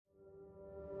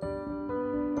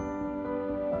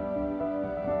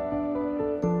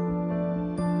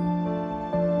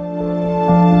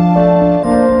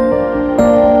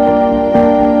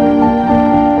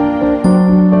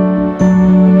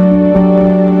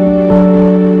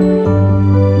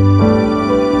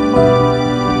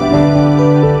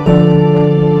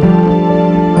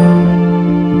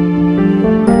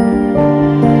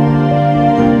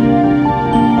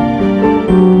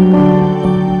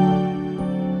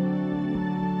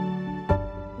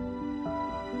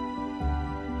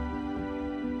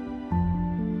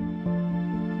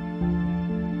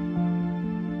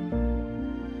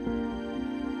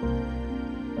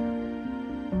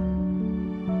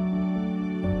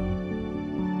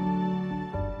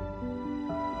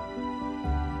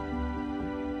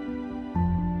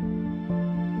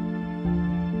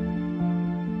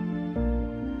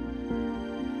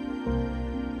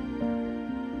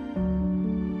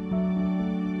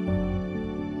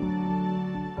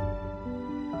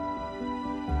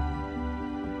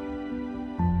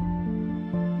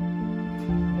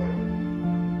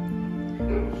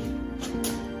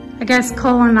guess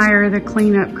Cole and I are the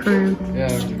cleanup crew. Yeah,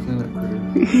 the cleanup crew.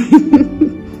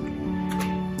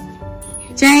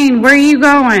 Jane, where are you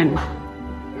going?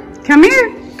 Come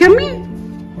here, come here.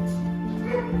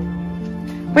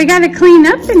 We gotta clean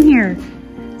up in here.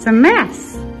 It's a mess.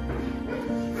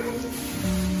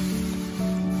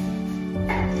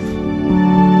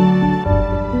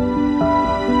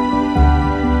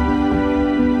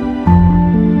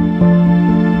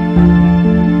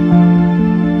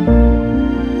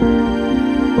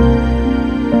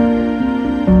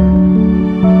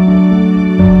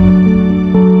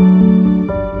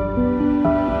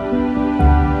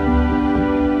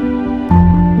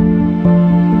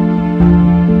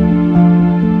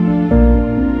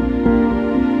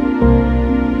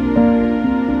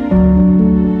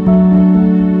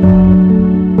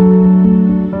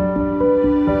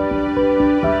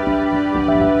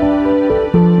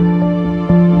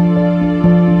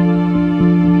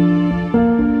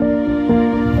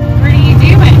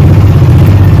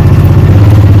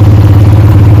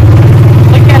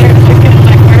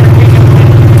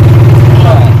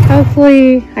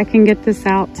 Hopefully I can get this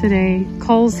out today.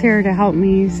 Cole's here to help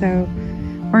me, so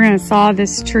we're gonna saw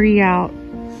this tree out.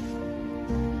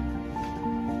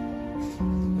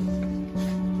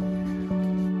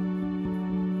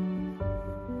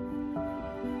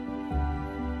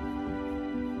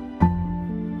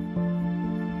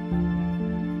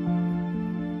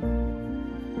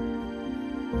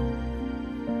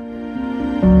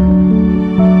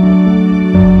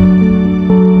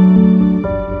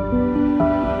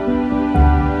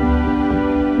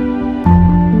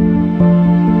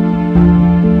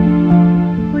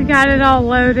 Got it all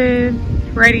loaded,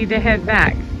 ready to head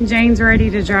back. Jane's ready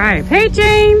to drive. Hey,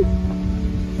 Jane!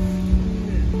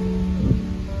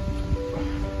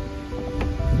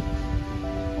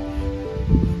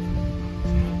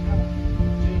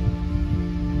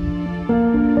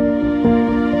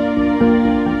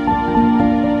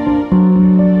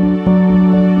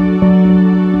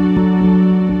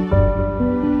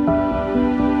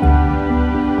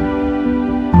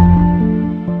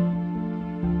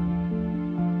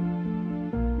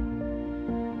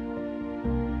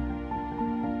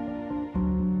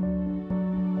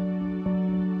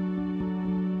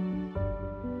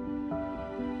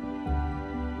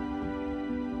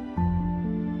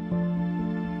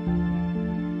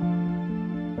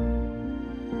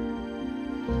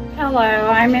 Hello,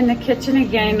 I'm in the kitchen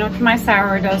again with my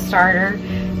sourdough starter.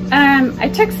 I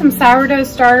took some sourdough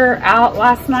starter out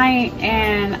last night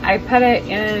and I put it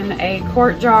in a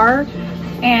quart jar,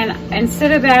 and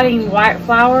instead of adding white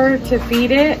flour to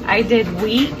feed it, I did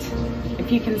wheat, if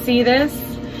you can see this.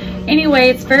 Anyway,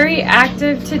 it's very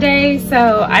active today,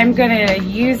 so I'm gonna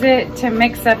use it to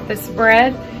mix up this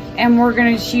bread, and we're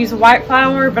gonna just use white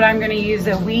flour, but I'm gonna use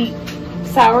a wheat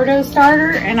sourdough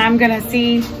starter, and I'm gonna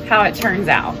see how it turns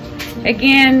out.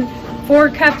 Again, 4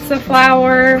 cups of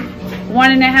flour,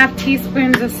 1½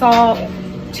 teaspoons of salt,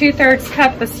 2/3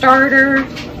 cup of starter,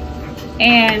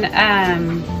 and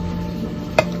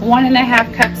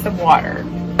 1½ cups of water.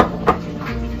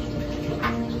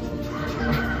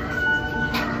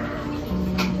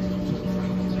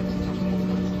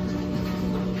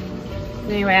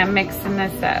 Anyway, I'm mixing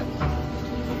this up.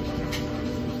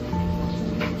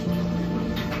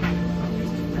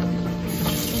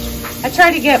 I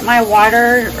try to get my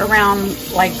water around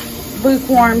like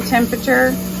lukewarm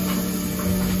temperature.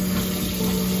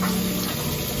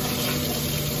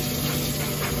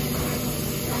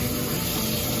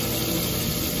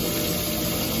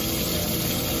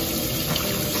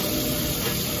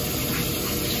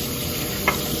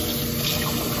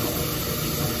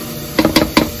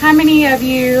 How many of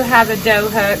you have a dough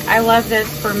hook? I love this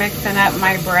for mixing up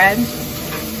my bread.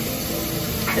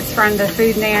 It's from the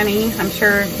Food Nanny. I'm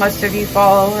sure most of you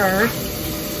follow her.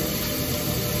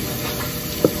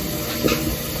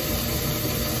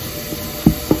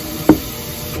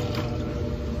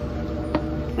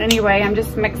 Anyway, I'm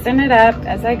just mixing it up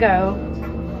as I go.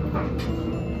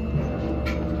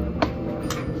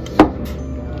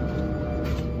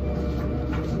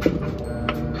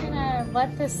 I'm gonna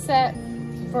let this set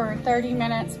for 30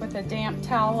 minutes with a damp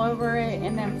towel over it,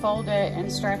 and then fold it and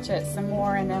stretch it some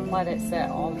more, and then let it sit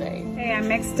all day. Okay, I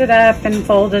mixed it up and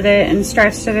folded it and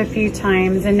stretched it a few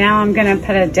times, and now I'm gonna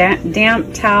put a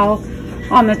damp towel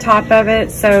on the top of it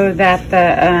so that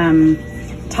the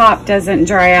top doesn't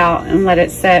dry out, and let it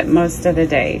set most of the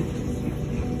day.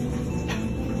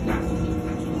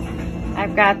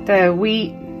 I've got the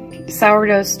wheat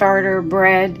sourdough starter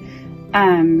bread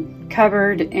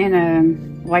covered in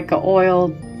like a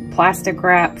oiled plastic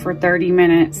wrap for 30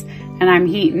 minutes, and I'm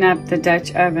heating up the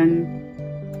Dutch oven.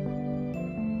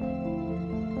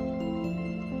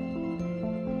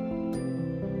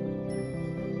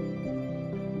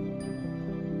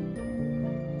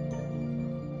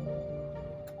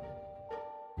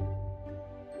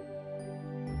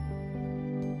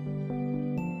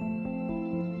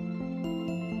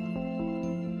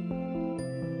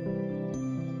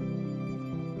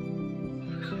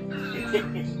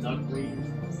 Duckweed.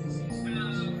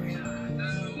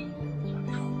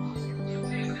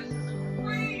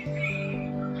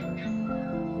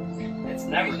 It's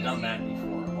never done that before.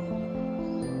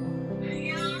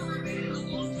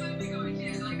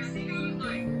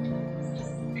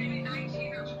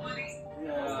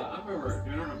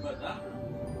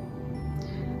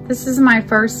 This is my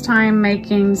first time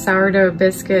making sourdough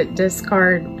biscuit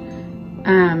discard.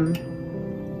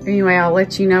 Anyway, I'll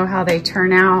let you know how they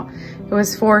turn out. It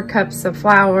was 4 cups of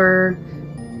flour,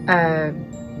 a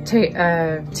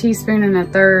teaspoon and a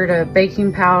third of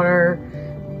baking powder,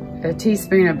 a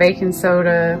teaspoon of baking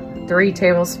soda, 3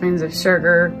 tablespoons of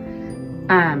sugar,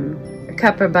 a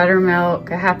cup of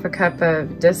buttermilk, a half a cup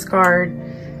of discard.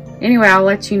 Anyway, I'll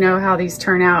let you know how these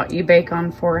turn out. You bake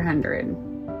on 400.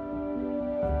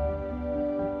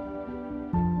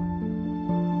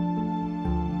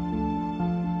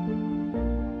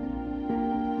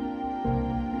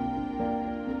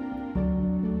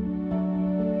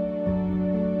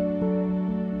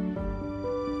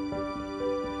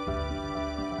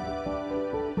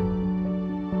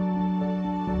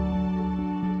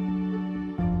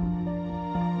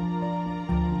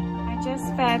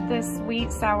 Just fed this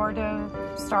wheat sourdough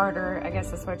starter, I guess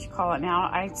that's what you call it now.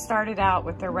 I started out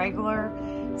with the regular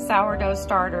sourdough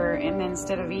starter, and then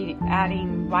instead of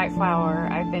adding white flour,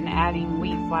 I've been adding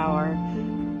wheat flour,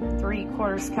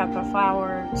 3/4 cup of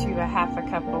flour to a half a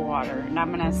cup of water. And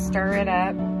I'm gonna stir it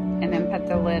up and then put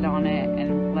the lid on it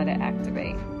and let it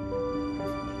activate.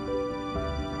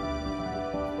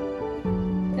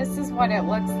 This is what it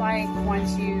looks like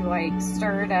once you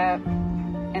stir it up.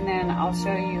 And then I'll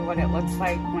show you what it looks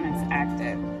like when it's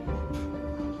active.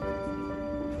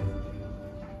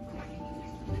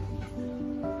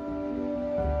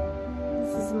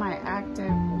 This is my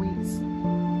active wheat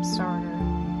starter.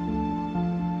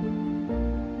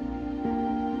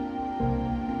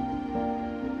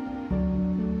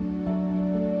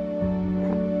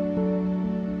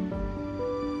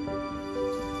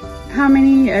 How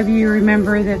many of you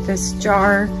remember that this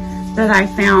jar that I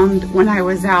found when I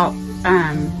was out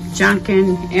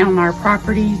junking on our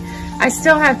property, I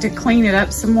still have to clean it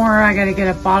up some more. I got to get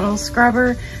a bottle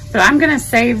scrubber, but I'm going to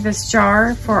save this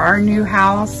jar for our new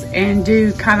house and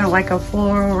do kind of like a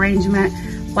floral arrangement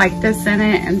like this in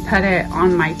it and put it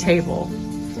on my table.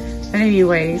 But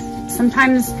anyway,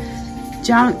 sometimes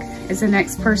junk is the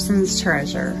next person's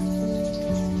treasure.